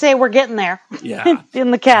I'd say we're getting there. Yeah.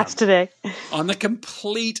 In the cast today. On the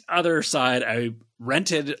complete other side, I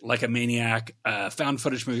rented like a maniac found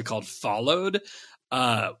footage movie called Followed.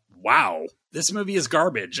 Wow, this movie is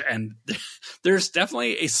garbage, and there's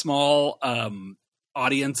definitely a small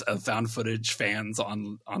audience of found footage fans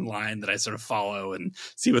online that I sort of follow and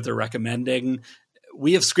see what they're recommending.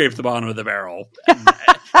 We have scraped the bottom of the barrel, and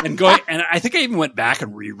I think I even went back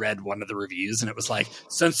and reread one of the reviews, and it was like,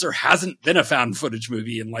 since there hasn't been a found footage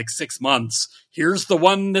movie in like 6 months, here's the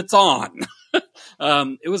one that's on.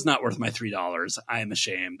 It was not worth my $3. I am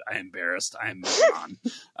ashamed. I am embarrassed. I am moving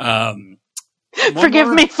on. Forgive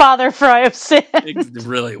me, Father, for I have sinned. It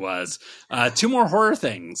really was. Two more horror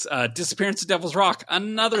things. Disappearance at Devil's Rock,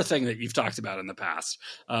 another thing that you've talked about in the past.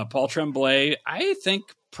 Paul Tremblay, I think,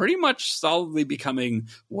 pretty much solidly becoming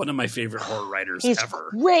one of my favorite horror writers He's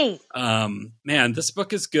ever. Great. Man, this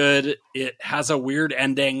book is good. It has a weird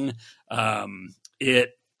ending.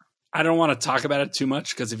 I don't want to talk about it too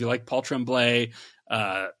much because if you like Paul Tremblay,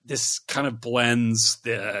 this kind of blends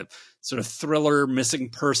the sort of thriller missing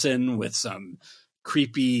person with some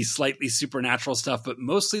creepy, slightly supernatural stuff, but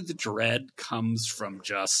mostly the dread comes from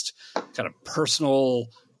just kind of personal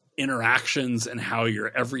interactions and how your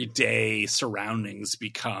everyday surroundings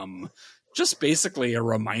become just basically a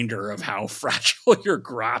reminder of how fragile your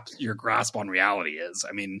grasp on reality is.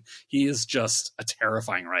 I mean, he is just a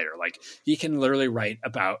terrifying writer. Like, he can literally write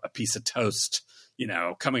about a piece of toast,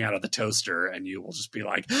 coming out of the toaster, and you will just be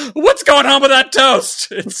like, what's going on with that toast?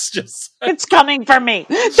 It's just... It's coming for me.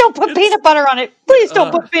 Don't put peanut butter on it. Please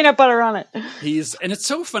don't put peanut butter on it. And it's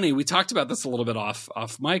so funny. We talked about this a little bit off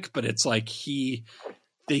mic, but it's like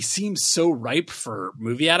they seem so ripe for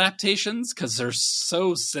movie adaptations because they're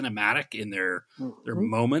so cinematic in their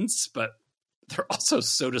moments, but they're also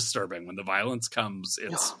so disturbing. When the violence comes,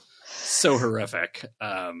 it's so horrific.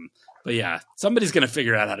 But yeah, somebody's going to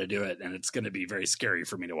figure out how to do it, and it's going to be very scary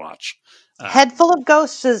for me to watch. Head Full of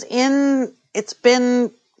Ghosts it's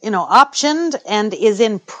been, optioned and is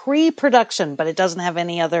in pre-production, but it doesn't have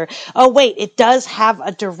any other. Oh, wait, it does have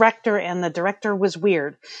a director, and the director was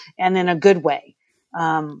weird and in a good way.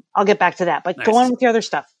 I'll get back to that, but Go on with your other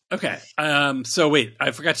stuff. Okay. So wait, I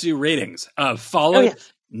forgot to do ratings. Followed,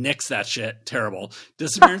 nix that shit. Terrible.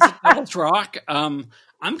 Disappearance at Devil's Rock.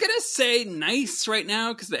 I'm going to say nice right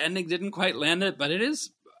now because the ending didn't quite land it, but it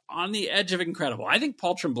is on the edge of incredible. I think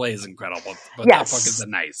Paul Tremblay is incredible, but that book is a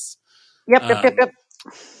nice. Yep.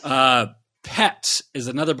 Pet is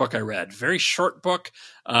another book I read. Very short book,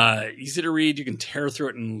 easy to read. You can tear through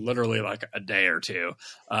it in literally like a day or two.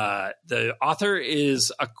 The author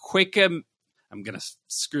is Akwaeke. I'm going to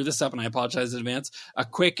screw this up, and I apologize in advance.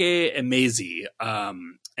 Akwaeke Emezi.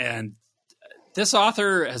 And this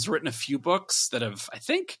author has written a few books that have, I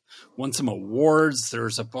think, won some awards.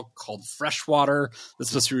 There's a book called Freshwater that's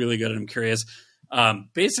supposed to be really good, and I'm curious.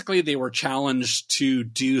 Basically, they were challenged to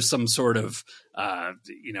do some sort of,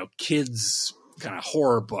 kids kind of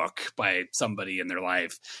horror book by somebody in their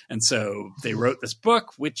life. And so they wrote this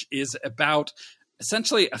book, which is about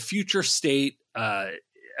essentially a future state, a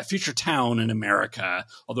future town in America,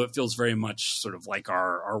 although it feels very much sort of like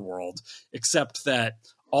our world, except that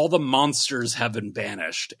all the monsters have been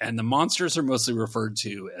banished, and the monsters are mostly referred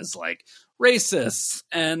to as like racists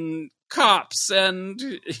and cops and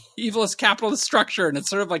evilist capitalist structure. And it's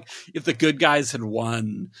sort of like if the good guys had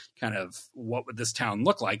won, kind of what would this town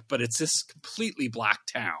look like? But it's this completely black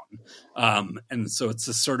town. And so it's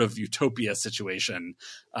this sort of utopia situation.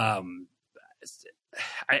 I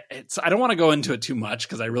don't want to go into it too much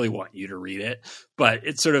because I really want you to read it, but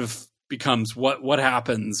it sort of becomes what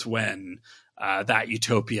happens when that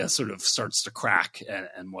utopia sort of starts to crack,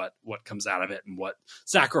 and what comes out of it, and what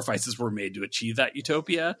sacrifices were made to achieve that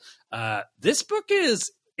utopia. This book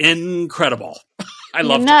is incredible. I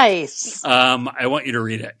love it. I want you to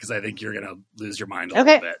read it because I think you're going to lose your mind a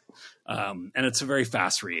little bit. And it's a very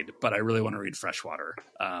fast read, but I really want to read Freshwater.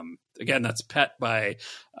 Again, that's Pet by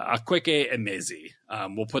Akwaeke Emezi.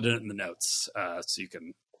 We'll put it in the notes so you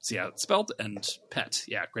can see how it's spelled. And Pet,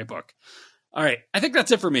 yeah, great book. All right, I think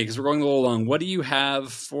that's it for me because we're going a little long. What do you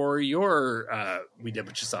have for your We Did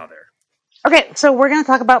What You Saw there? Okay, so we're going to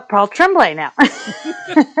talk about Paul Tremblay now.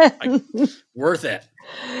 Worth it.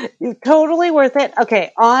 Totally worth it.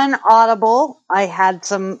 Okay, on Audible, I had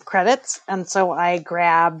some credits, and so I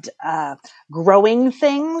grabbed Growing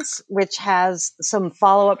Things, which has some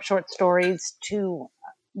follow-up short stories to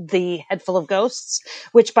the Head Full of Ghosts,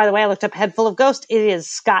 which, by the way, I looked up Head Full of Ghosts. It is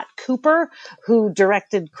Scott Cooper, who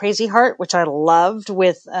directed Crazy Heart, which I loved,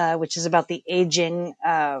 which is about the aging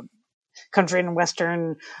country and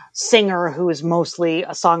western singer who is mostly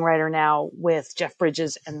a songwriter now with Jeff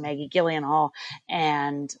Bridges and Maggie Gyllenhaal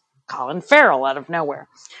and Colin Farrell out of nowhere.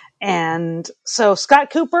 And so Scott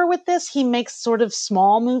Cooper with this, he makes sort of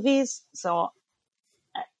small movies. So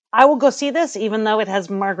I will go see this, even though it has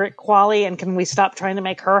Margaret Qualley, and can we stop trying to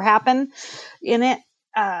make her happen in it?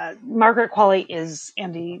 Margaret Qualley is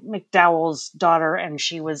Andy McDowell's daughter, and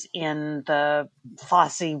she was in the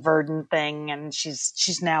Fosse Verdon thing, and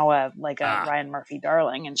she's now a Ryan Murphy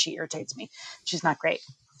darling, and she irritates me. She's not great.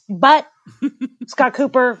 But Scott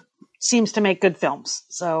Cooper seems to make good films,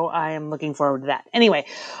 so I am looking forward to that. Anyway,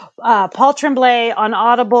 Paul Tremblay on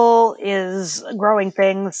Audible is Growing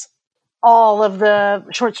Things. all of the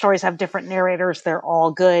short stories have different narrators. They're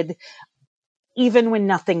all good. Even when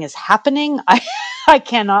nothing is happening, I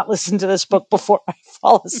cannot listen to this book before I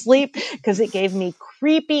fall asleep because it gave me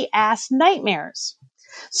creepy ass nightmares.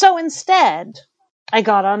 So instead, I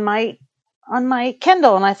got on my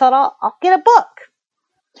Kindle and I thought I'll get a book.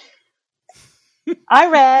 I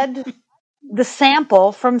read the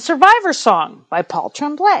sample from Survivor Song by Paul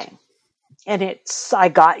Tremblay. And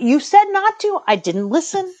you said not to. I didn't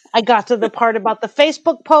listen. I got to the part about the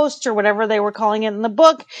Facebook post or whatever they were calling it in the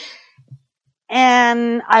book.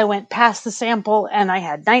 And I went past the sample and I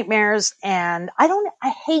had nightmares, and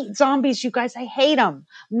I hate zombies, you guys. I hate them.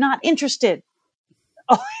 I'm not interested.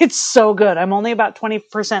 Oh, it's so good. I'm only about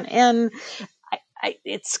 20% in.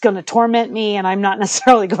 It's going to torment me and I'm not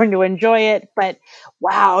necessarily going to enjoy it, but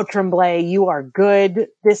wow, Tremblay, you are good.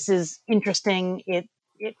 This is interesting. It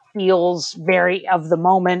feels very of the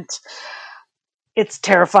moment. It's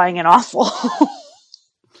terrifying and awful.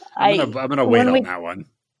 I'm gonna wait on that one.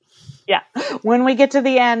 Yeah. When we get to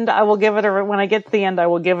the end, I will give it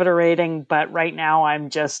a rating, but right now I'm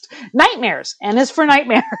just nightmares. N is for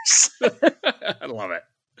nightmares. I love it.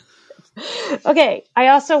 Okay. I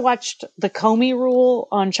also watched The Comey Rule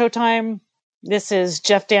on Showtime. This is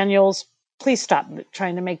Jeff Daniels. Please stop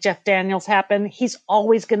trying to make Jeff Daniels happen. He's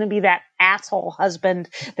always going to be that asshole husband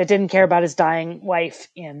that didn't care about his dying wife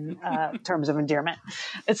in Terms of Endearment.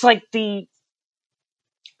 It's like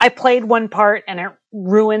I played one part and it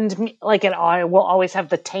ruined me. I will always have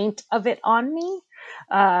the taint of it on me.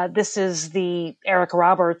 This is the Eric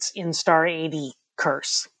Roberts in Star 80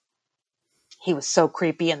 curse. He was so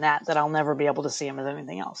creepy in that I'll never be able to see him as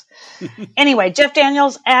anything else. Anyway, Jeff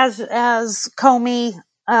Daniels as Comey,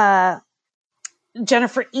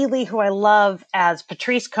 Jennifer Ely, who I love, as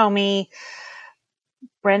Patrice Comey,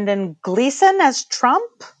 Brendan Gleeson as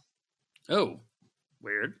Trump. Oh,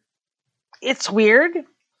 weird. It's weird.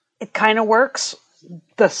 It kind of works.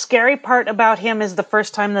 The scary part about him is the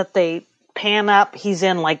first time that they pan up, he's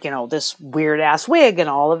in this weird ass wig and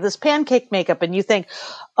all of this pancake makeup. And you think,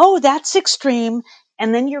 oh, that's extreme.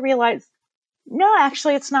 And then you realize, no,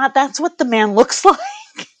 actually it's not. That's what the man looks like.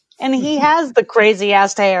 And he has the crazy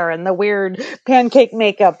ass hair and the weird pancake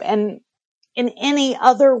makeup. And in any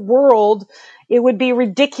other world, it would be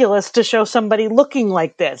ridiculous to show somebody looking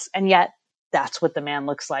like this. And yet that's what the man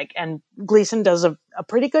looks like. And Gleason does a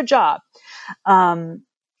pretty good job.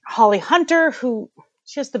 Holly Hunter,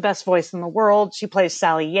 she has the best voice in the world. She plays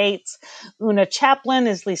Sally Yates. Una Chaplin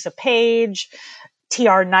is Lisa Page.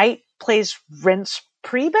 T.R. Knight plays Reince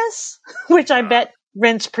Priebus, which I bet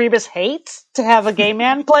Reince Priebus hates to have a gay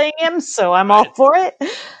man playing him. So I'm all for it.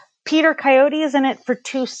 Peter Coyote is in it for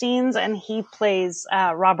 2 scenes, and he plays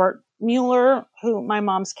Robert Mueller, who my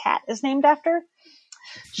mom's cat is named after.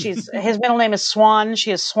 His middle name is Swan.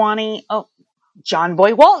 She is Swanee. Oh, John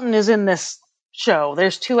Boy Walton is in this show.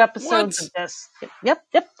 There's 2 episodes of this. Yep.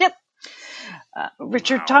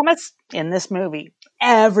 Richard Thomas in this movie.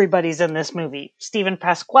 Everybody's in this movie. Stephen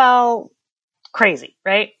Pasquale. Crazy,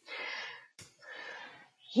 right?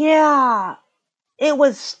 Yeah. It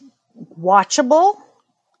was watchable.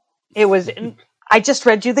 I just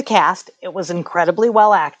read you the cast. It was incredibly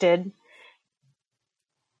well acted.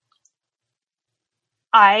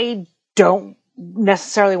 I don't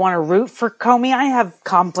necessarily want to root for Comey. I have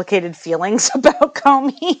complicated feelings about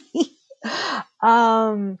Comey.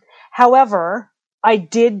 However, I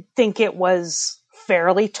did think it was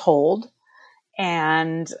fairly told,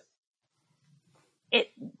 and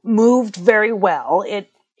it moved very well. It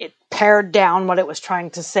pared down what it was trying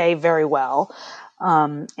to say very well.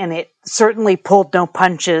 And it certainly pulled no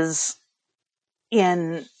punches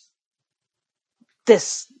in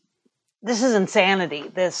this. This is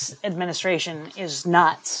insanity. This administration is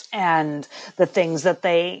nuts, and the things that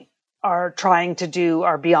they are trying to do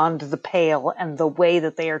are beyond the pale, and the way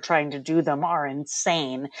that they are trying to do them are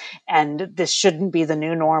insane. And this shouldn't be the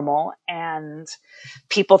new normal. And the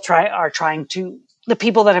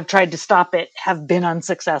people that have tried to stop it have been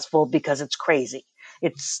unsuccessful because it's crazy.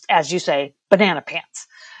 It's, as you say, banana pants.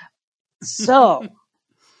 So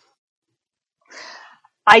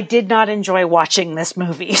I did not enjoy watching this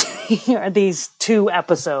movie. These 2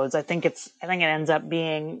 episodes. I think it ends up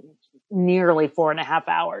being nearly 4.5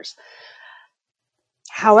 hours.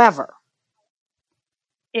 However,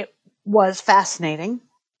 it was fascinating.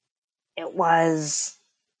 I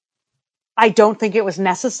don't think it was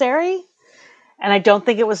necessary, and I don't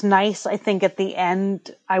think it was nice. I think at the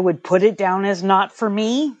end I would put it down as not for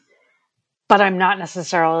me, but I'm not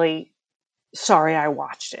necessarily sorry I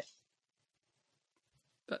watched it.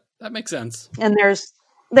 That makes sense. And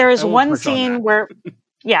there is one scene where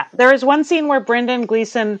Yeah, there is one scene where Brendan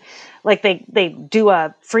Gleeson, like they do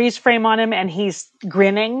a freeze frame on him and he's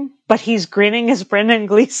grinning, but he's grinning as Brendan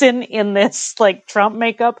Gleeson in this like Trump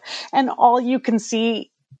makeup, and all you can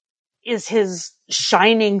see is his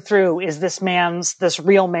shining through is this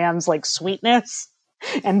real man's like sweetness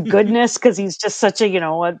and goodness, because he's just such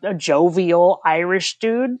a jovial Irish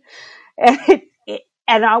dude.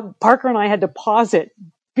 And Parker and I had to pause it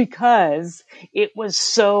because it was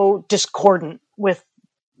so discordant with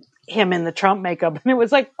him in the Trump makeup. And it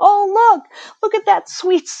was like, oh, look at that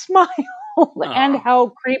sweet smile. And how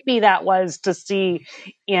creepy that was to see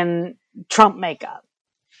in Trump makeup.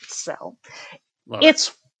 So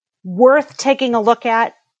it's worth taking a look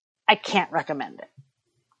at. I can't recommend it.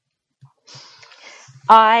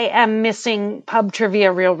 I am missing pub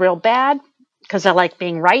trivia real bad because I like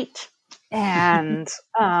being right. And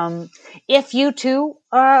if you too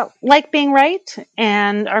like being right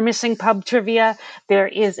and are missing pub trivia, there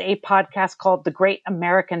is a podcast called The Great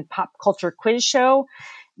American Pop Culture Quiz Show,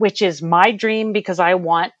 which is my dream because I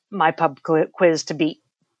want my pub quiz to be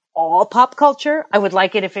all pop culture. I would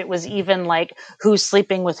like it if it was even like who's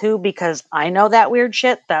sleeping with who, because I know that weird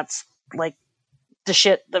shit. That's like the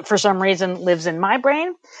shit that for some reason lives in my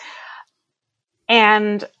brain.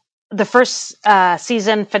 And the first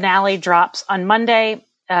season finale drops on Monday.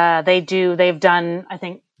 They've done, I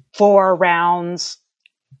think, 4 rounds.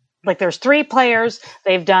 Like there's 3 players.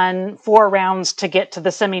 They've done 4 rounds to get to the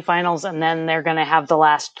semifinals, and then they're going to have the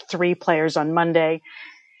last 3 players on Monday.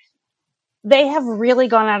 They have really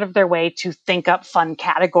gone out of their way to think up fun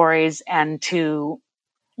categories and to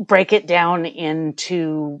break it down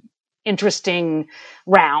into interesting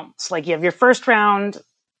rounds. Like you have your first round,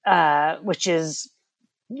 which is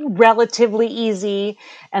relatively easy,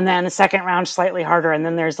 and then a second round slightly harder, and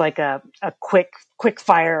then there's like a quick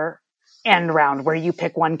fire end round where you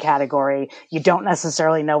pick one category. You don't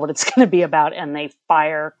necessarily know what it's going to be about, and they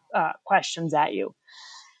fire questions at you.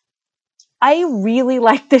 I really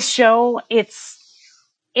like this show. It's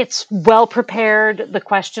well prepared. The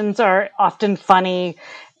questions are often funny,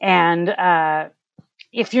 and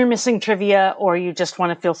if you're missing trivia or you just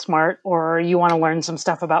want to feel smart or you want to learn some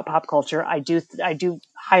stuff about pop culture, I do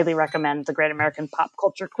highly recommend the Great American Pop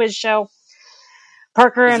Culture Quiz Show.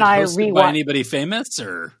 Parker and I rewatched. By anybody famous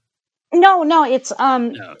or? No, it's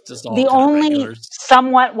just all the only regulars.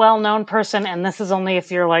 Somewhat well-known person, and this is only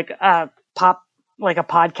if you're like a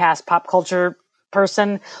podcast pop culture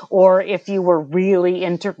person, or if you were really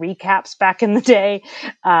into recaps back in the day.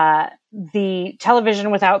 The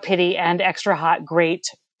Television Without Pity and Extra Hot great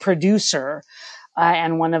producer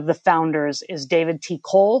and one of the founders is David T.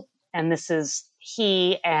 Cole, and this is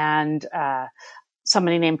he and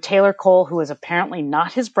somebody named Taylor Cole, who is apparently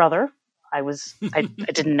not his brother. I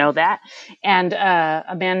didn't know that. And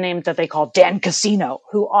a man named that they call Dan Casino,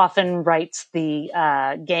 who often writes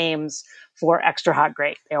the games for Extra Hot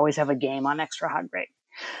Great. They always have a game on Extra Hot Great.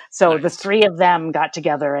 So nice. The 3 of them got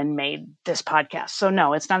together and made this podcast. So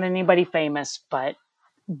no, it's not anybody famous, but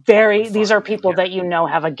these are people that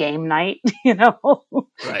have a game night,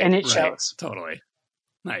 right, and it shows. Totally.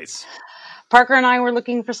 Nice. Parker and I were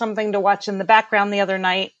looking for something to watch in the background the other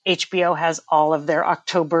night. HBO has all of their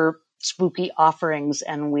October spooky offerings,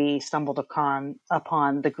 and we stumbled upon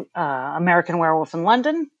the American Werewolf in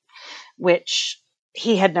London, which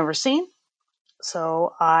he had never seen.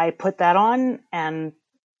 So I put that on, and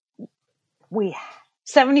we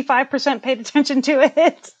 75% paid attention to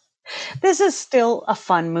it. This is still a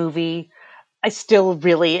fun movie. I still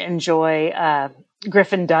really enjoy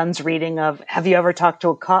Griffin Dunn's reading of "Have you ever talked to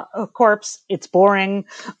a corpse? It's boring."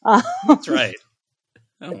 That's right.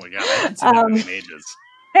 Oh my god, I haven't seen that in ages.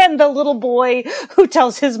 And the little boy who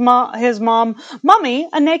tells his mom, "Mommy,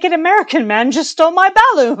 a naked American man just stole my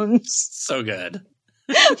balloons." So good.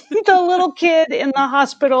 The little kid in the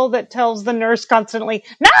hospital that tells the nurse constantly,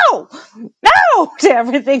 no, to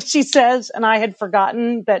everything she says. And I had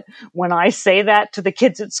forgotten that when I say that to the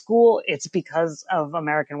kids at school, it's because of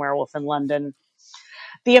American Werewolf in London.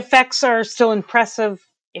 The effects are still impressive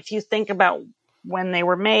if you think about when they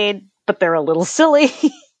were made, but they're a little silly.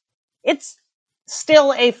 It's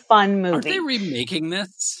still a fun movie. Aren't they remaking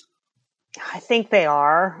this? I think they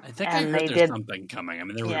are. I think I heard there's something coming. I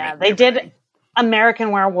mean, they did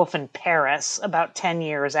American Werewolf in Paris about 10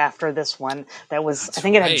 years after this one. That was, I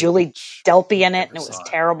think it had Julie Delpy in it, and it was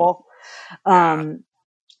terrible.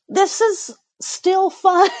 This is still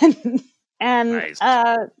fun, and nice.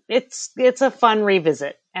 It's a fun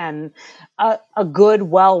revisit and a good,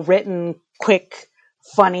 well-written, quick,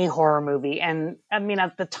 funny horror movie. And I mean,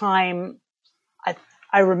 at the time,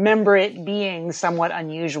 I remember it being somewhat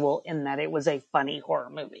unusual in that it was a funny horror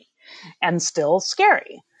movie. and still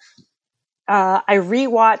scary. I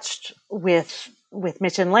rewatched with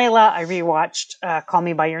Mitch and Layla. I rewatched Call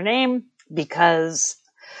Me by Your Name because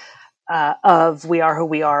of We Are Who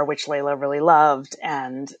We Are, which Layla really loved,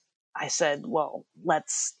 and I said, well,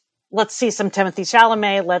 let's see some Timothée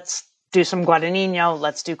Chalamet, let's do some Guadagnino,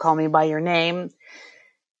 let's do Call Me by Your Name.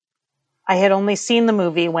 I had only seen the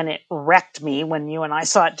movie when it wrecked me, when you and I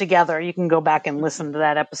saw it together. You can go back and listen to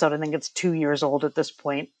that episode. I think it's 2 years old at this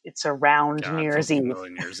point. It's around New Year's Eve. A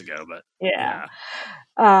million years ago, but yeah.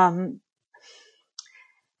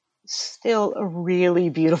 Still a really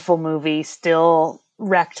beautiful movie, still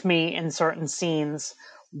wrecked me in certain scenes.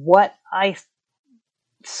 What I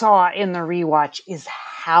saw in the rewatch is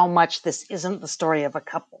how much this isn't the story of a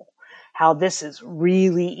couple, how this is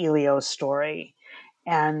really Elio's story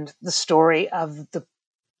and the story of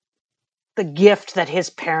the gift that his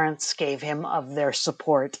parents gave him of their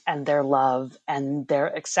support and their love and their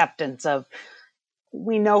acceptance of,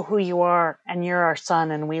 we know who you are and you're our son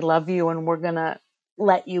and we love you and we're going to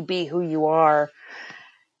let you be who you are.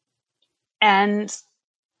 And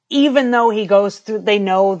even though he goes through, they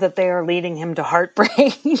know that they are leading him to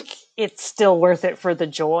heartbreak, it's still worth it for the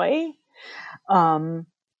joy.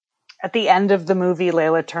 At the end of the movie,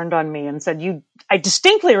 Layla turned on me and said, I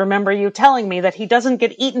distinctly remember you telling me that he doesn't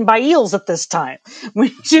get eaten by eels at this time,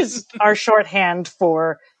 which is our shorthand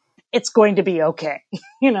for it's going to be okay,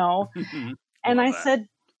 you know? And I said,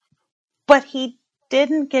 but he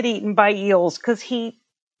didn't get eaten by eels because he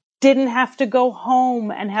didn't have to go home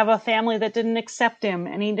and have a family that didn't accept him.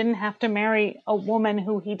 And he didn't have to marry a woman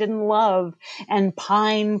who he didn't love and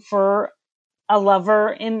pine for a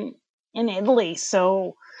lover in Italy.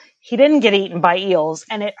 So he didn't get eaten by eels,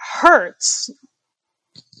 and it hurts,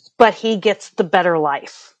 but he gets the better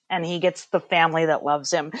life and he gets the family that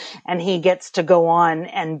loves him and he gets to go on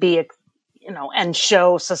and be, and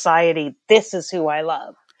show society, this is who I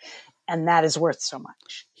love. And that is worth so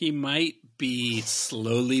much. He might be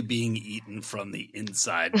slowly being eaten from the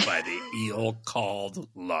inside by the eel called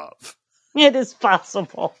love. It is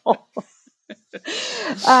possible.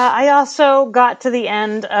 I also got to the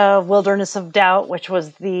end of Wilderness of Doubt, which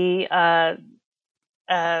was the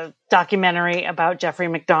documentary about Jeffrey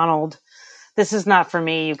MacDonald. This is not for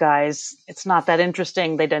me, you guys. It's not that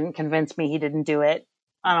interesting. They didn't convince me he didn't do it.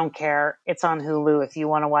 I don't care. It's on Hulu if you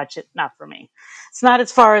want to watch it. Not for me. It's not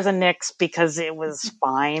as far as a Nix because it was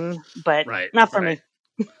fine, but not for me.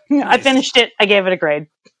 Nice. I finished it. I gave it a grade.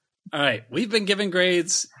 All right. We've been giving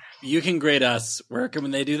grades. You can grade us. Where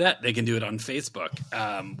can they do that? They can do it on Facebook.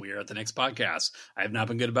 We are at the next podcast. I have not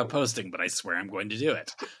been good about posting, but I swear I'm going to do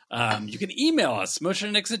it. You can email us,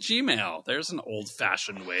 motionandnix@gmail.com. There's an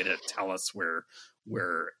old-fashioned way to tell us we're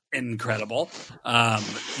incredible.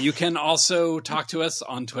 You can also talk to us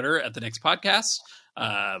on Twitter at the next podcast.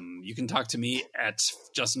 You can talk to me at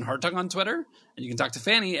Justin Hartung on Twitter, and you can talk to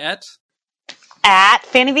Fanny at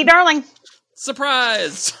Fanny V. Darling.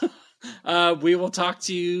 Surprise! We will talk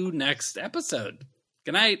to you next episode.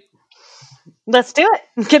 Good night. Let's do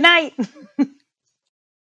it. Good night.